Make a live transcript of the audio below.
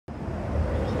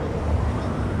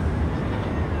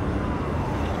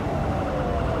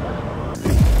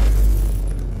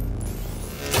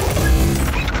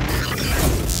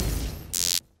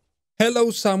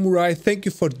Hello Samurai, thank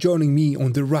you for joining me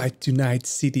on the ride to Night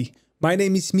City. My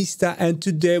name is Mista and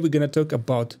today we're gonna talk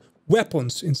about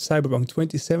weapons in Cyberpunk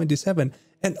 2077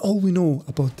 and all we know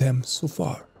about them so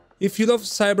far. If you love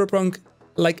Cyberpunk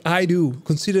like I do,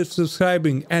 consider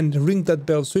subscribing and ring that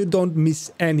bell so you don't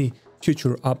miss any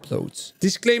future uploads.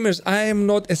 Disclaimers, I am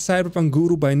not a Cyberpunk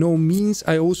guru by no means.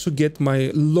 I also get my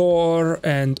lore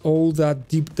and all that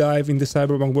deep dive in the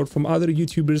Cyberpunk world from other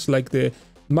YouTubers like the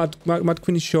Matt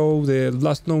Quinn Show, the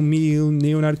Last No Meal,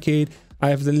 Neon Arcade.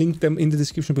 I have the link them in the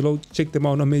description below. Check them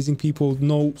out. Amazing people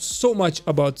know so much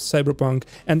about Cyberpunk,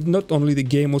 and not only the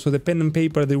game, also the pen and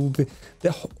paper. There will be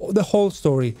the whole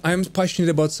story. I am passionate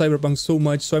about Cyberpunk so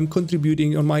much, so I'm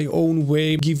contributing on my own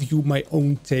way, give you my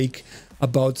own take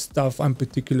about stuff I'm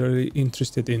particularly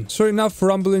interested in. So enough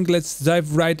rambling, let's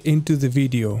dive right into the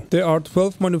video. There are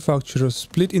 12 manufacturers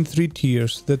split in 3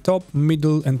 tiers, the top,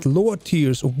 middle and lower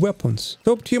tiers of weapons.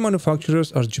 Top tier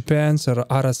manufacturers are Japan's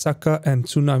Arasaka and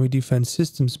Tsunami Defense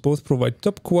Systems. Both provide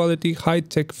top quality,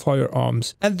 high-tech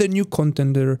firearms. And the new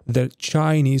contender, the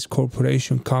Chinese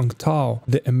corporation Kang Tao,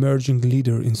 the emerging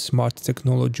leader in smart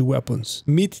technology weapons.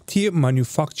 Mid-tier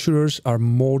manufacturers are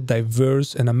more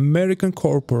diverse and American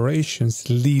corporations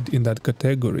lead in that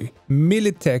category.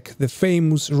 Militech, the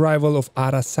famous rival of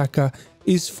Arasaka,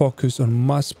 is focused on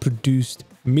mass-produced,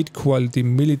 mid-quality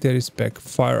military-spec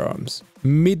firearms.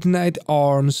 Midnight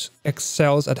Arms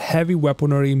excels at heavy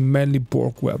weaponry, mainly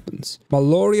Borg weapons.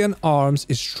 Malorian Arms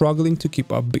is struggling to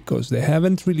keep up because they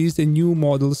haven't released a new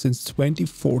model since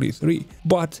 2043,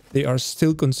 but they are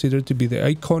still considered to be the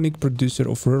iconic producer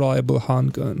of reliable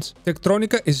handguns.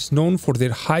 Tektronika is known for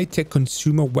their high-tech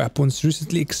consumer weapons,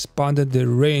 recently expanded their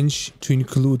range to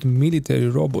include military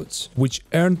robots, which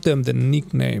earned them the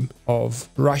nickname of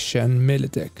Russian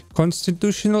Militech.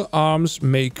 Constitutional Arms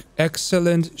make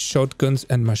excellent shotguns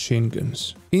and machine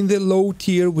guns. In the low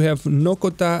tier we have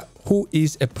Nokota, who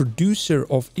is a producer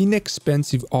of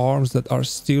inexpensive arms that are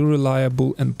still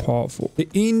reliable and powerful. The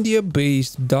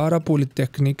India-based Dara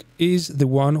Polytechnic is the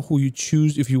one who you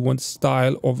choose if you want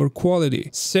style over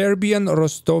quality. Serbian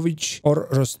Rostovic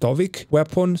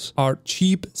weapons are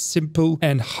cheap, simple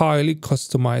and highly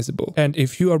customizable. And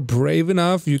if you are brave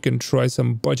enough, you can try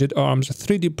some budget arms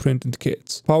 3D printed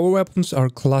kits. Power weapons are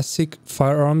classic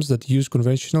firearms that use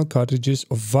conventional cartridges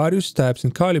of various types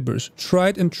and calibers.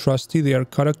 Tried and trusty, they are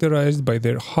characterized by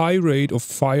their high rate of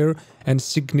fire and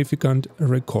significant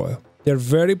recoil. They are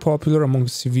very popular among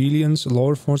civilians, law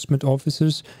enforcement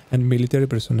officers, and military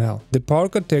personnel. The power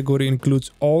category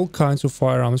includes all kinds of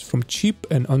firearms from cheap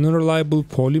and unreliable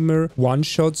polymer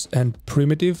one-shots and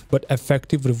primitive but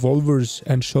effective revolvers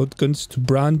and shotguns to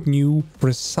brand new,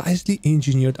 precisely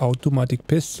engineered automatic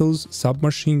pistols,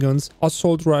 submachine guns,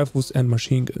 assault rifles, and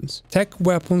machine guns. Tech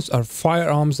weapons are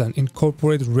firearms that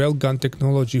incorporate railgun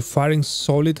technology, firing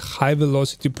solid,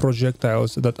 high-velocity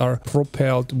projectiles that are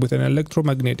propelled with an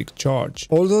electromagnetic charge.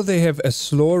 Although they have a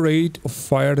slower rate of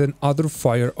fire than other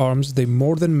firearms, they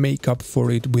more than make up for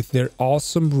it with their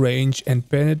awesome range and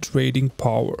penetrating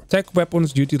power. Tech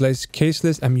weapons utilize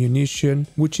caseless ammunition,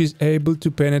 which is able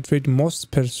to penetrate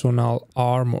most personnel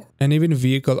armor and even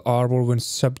vehicle armor when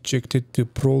subjected to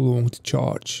prolonged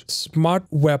charge. Smart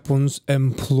weapons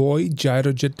employ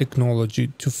gyrojet technology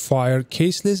to fire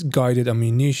caseless guided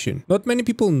ammunition. Not many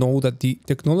people know that the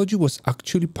technology was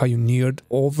actually pioneered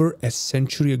over a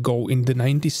century ago in the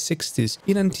 1960s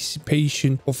in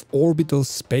anticipation of orbital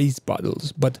space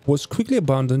battles, but was quickly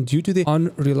abandoned due to the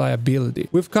unreliability.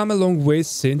 We've come a long way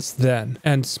since then,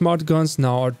 and smart guns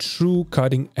now are true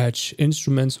cutting-edge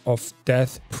instruments of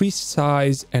death,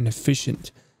 precise and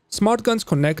efficient. Smart guns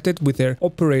connected with their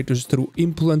operators through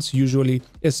implants, usually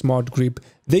a smart grip.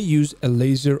 They use a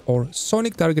laser or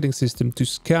sonic targeting system to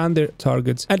scan their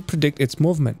targets and predict its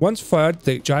movement. Once fired,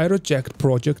 the gyrojet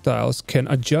projectiles can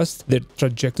adjust their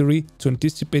trajectory to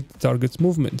anticipate the target's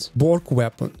movements. Borg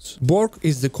weapons. Borg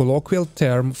is the colloquial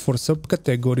term for a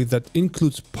subcategory that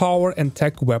includes power and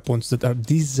tech weapons that are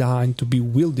designed to be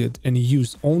wielded and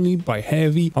used only by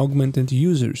heavy augmented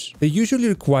users. They usually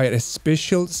require a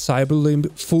special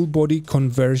cyberlimb, full body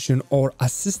conversion or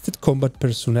assisted combat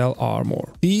personnel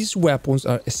armor. These weapons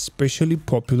are especially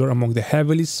popular among the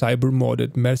heavily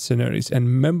cyber-modded mercenaries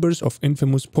and members of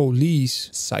infamous police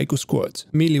psycho squads.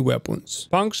 Melee weapons.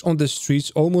 Punks on the streets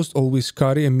almost always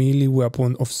carry a melee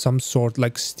weapon of some sort,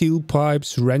 like steel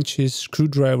pipes, wrenches,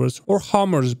 screwdrivers, or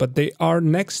hammers, but they are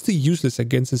next to useless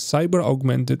against a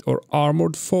cyber-augmented or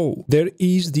armored foe. There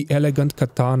is the elegant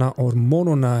katana or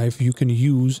mono knife you can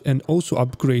use and also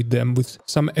upgrade them with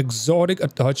some exotic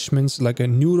attachments like a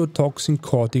neurotoxin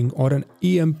coating or an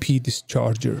EMP discharge.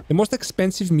 charger. The most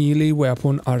expensive melee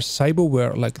weapon are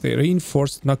Cyberware, like the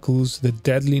reinforced knuckles, the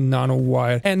deadly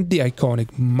nanowire, and the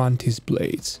iconic mantis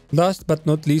blades. Last but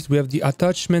not least, we have the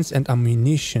attachments and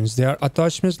ammunitions. There are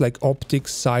attachments like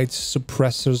optics, sights,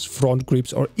 suppressors, front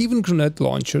grips, or even grenade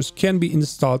launchers can be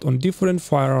installed on different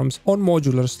firearms on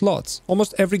modular slots.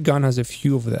 Almost every gun has a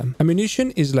few of them.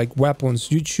 Ammunition is like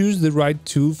weapons. You choose the right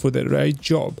tool for the right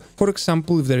job. For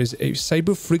example, if there is a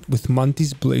cyber freak with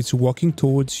mantis blades walking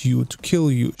towards you to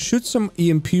kill you, shoot some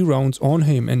EMP rounds on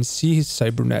him and see his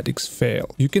cybernetics fail.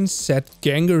 You can set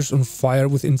gangers on fire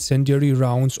with incendiary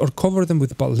rounds or cover them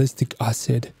with ballistic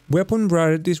acid. Weapon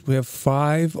rarities, we have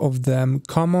 5 of them: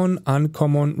 common,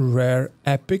 uncommon, rare,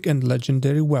 epic, and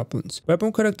legendary weapons.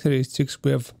 Weapon characteristics,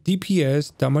 we have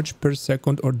DPS, damage per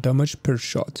second or damage per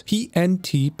shot,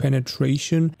 PNT,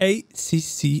 penetration,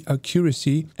 ACC,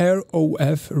 accuracy,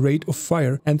 ROF, rate of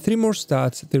fire, and 3 more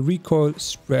stats: the recoil,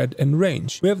 spread, and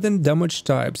range. We have then damage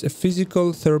types: a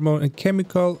physical, thermal, and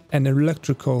chemical, and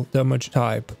electrical damage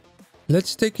type.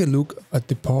 Let's take a look at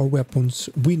the power weapons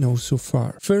we know so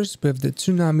far. First, we have the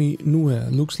Tsunami Nue,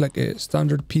 looks like a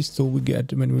standard pistol we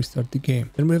get when we start the game.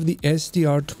 Then we have the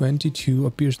SDR-22,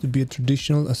 appears to be a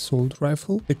traditional assault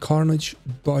rifle. The Carnage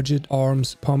Budget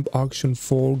Arms Pump Action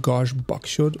 4 Gauge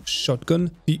Buckshot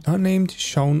Shotgun. The unnamed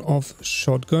Shaun-Off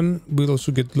Shotgun. We'll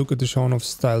also get a look at the Shaun-Off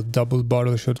style double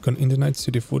barrel shotgun in the Night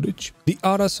City footage. The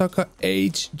Arasaka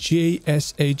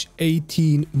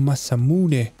HJSH-18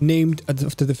 Masamune, named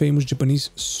after the famous Japanese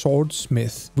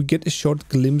swordsmith. We get a short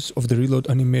glimpse of the reload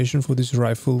animation for this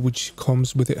rifle, which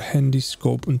comes with a handy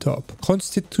scope on top.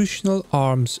 Constitutional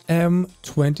Arms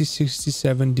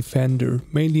M2067 Defender,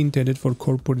 mainly intended for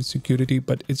corporate security,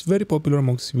 but it's very popular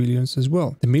among civilians as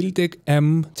well. The Militech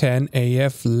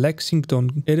M10AF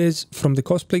Lexington. It is from the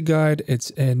cosplay guide.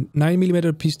 It's a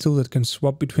 9mm pistol that can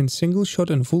swap between single shot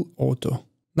and full auto.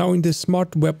 Now in the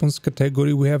smart weapons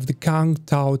category, we have the Kang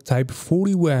Tao Type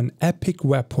 41 epic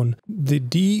weapon, the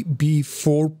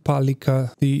DB4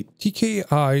 Palika, the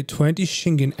TKI 20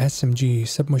 Shingen SMG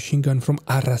submachine gun from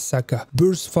Arasaka,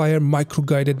 burst fire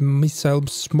micro-guided missile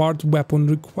smart weapon,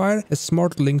 require a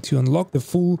smart link to unlock the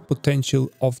full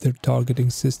potential of their targeting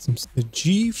systems. The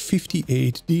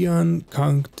G58 Dian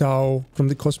Kang Tao from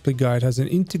the cosplay guide has an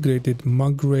integrated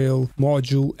MagRail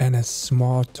module and a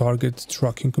smart target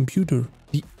tracking computer.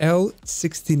 The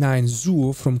L69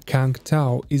 Zuo from Kang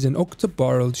Tao is an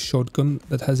octa-barreled shotgun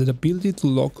that has an ability to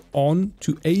lock on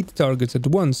to 8 targets at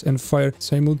once and fire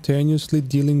simultaneously,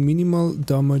 dealing minimal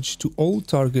damage to all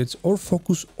targets or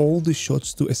focus all the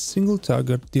shots to a single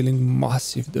target, dealing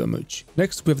massive damage.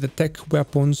 Next, we have the tech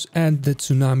weapons and the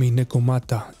Tsunami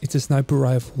Nekomata. It's a sniper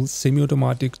rifle,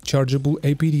 semi-automatic, chargeable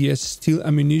APDS, steel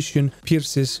ammunition,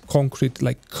 pierces concrete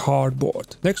like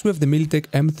cardboard. Next, we have the Militech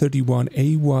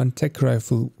M31A1 tech rifle,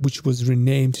 which was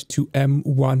renamed to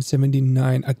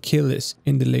M179 Achilles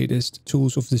in the latest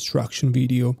Tools of Destruction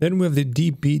video. Then we have the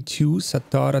DB2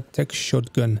 Satara Tech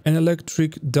Shotgun, an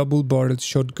electric double-barreled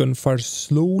shotgun, fires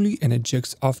slowly and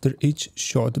ejects after each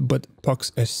shot but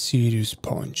packs a serious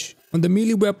punch. On the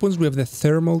melee weapons, we have the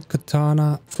Thermal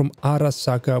Katana from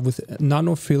Arasaka with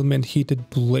nanofilament heated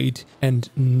blade and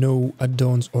no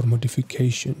add-ons or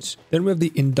modifications. Then we have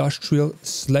the Industrial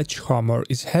Sledgehammer.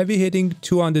 It's heavy-hitting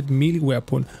 200 melee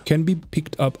weapon, can be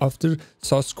picked up after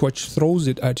Sasquatch throws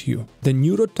it at you. The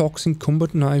Neurotoxin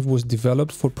Combat Knife was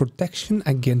developed for protection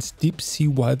against deep-sea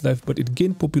wildlife, but it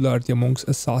gained popularity amongst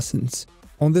assassins.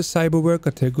 On the Cyberware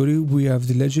category, we have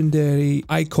the legendary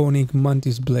iconic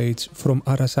Mantis blades from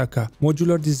Arasaka,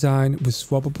 modular design with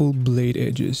swappable blade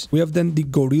edges. We have then the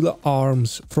Gorilla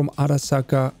Arms from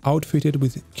Arasaka, outfitted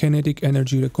with kinetic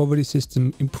energy recovery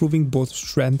system, improving both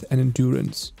strength and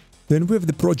endurance. Then we have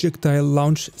the projectile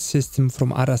launch system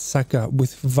from Arasaka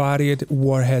with varied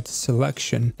warhead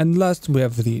selection. And last we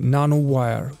have the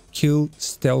nanowire, kill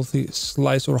stealthy,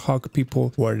 slice or hack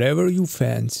people wherever you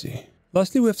fancy.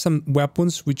 Lastly, we have some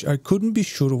weapons which I couldn't be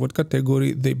sure what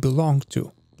category they belong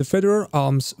to. The Federal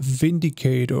Arms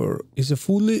Vindicator is a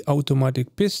fully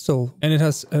automatic pistol and it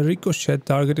has a ricochet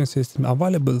targeting system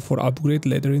available for upgrade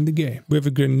later in the game. We have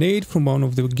a grenade from one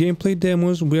of the gameplay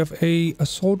demos. We have a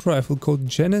assault rifle called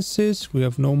Genesis. We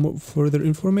have no more further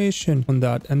information on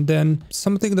that. And then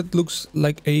something that looks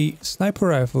like a sniper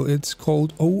rifle. It's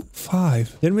called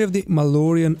 05. Then we have the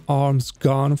Malorian Arms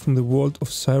gun from the World of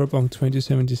Cyberpunk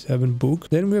 2077 book.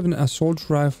 Then we have an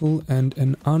assault rifle and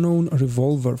an unknown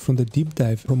revolver from the Deep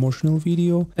Dive promotional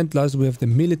video. And last we have the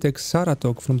Militech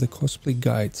Saratok from the cosplay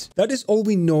guides. That is all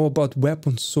we know about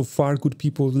weapons so far, good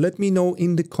people. Let me know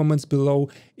in the comments below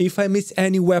if I miss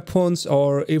any weapons,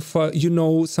 or if you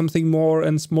know something more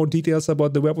and more details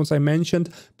about the weapons I mentioned.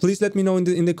 Please let me know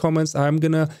in the comments. I'm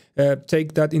gonna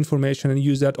take that information and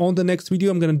use that on the next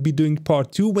video. I'm gonna be doing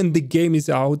part 2 when the game is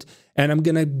out, and I'm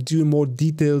gonna do a more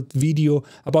detailed video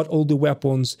about all the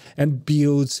weapons and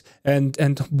builds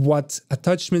and what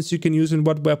attachments you can use in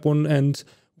what weapon and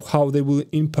how they will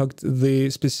impact the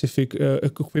specific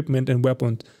equipment and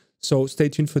weapon. So stay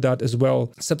tuned for that as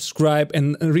well. Subscribe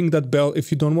and ring that bell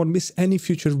if you don't want to miss any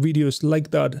future videos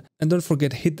like that. And don't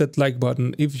forget, hit that like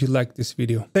button if you like this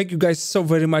video. Thank you guys so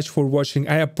very much for watching.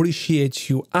 I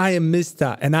appreciate you. I am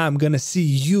Mista, and I'm gonna see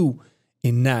you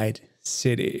in Night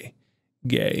City.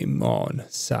 Game on,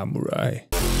 samurai.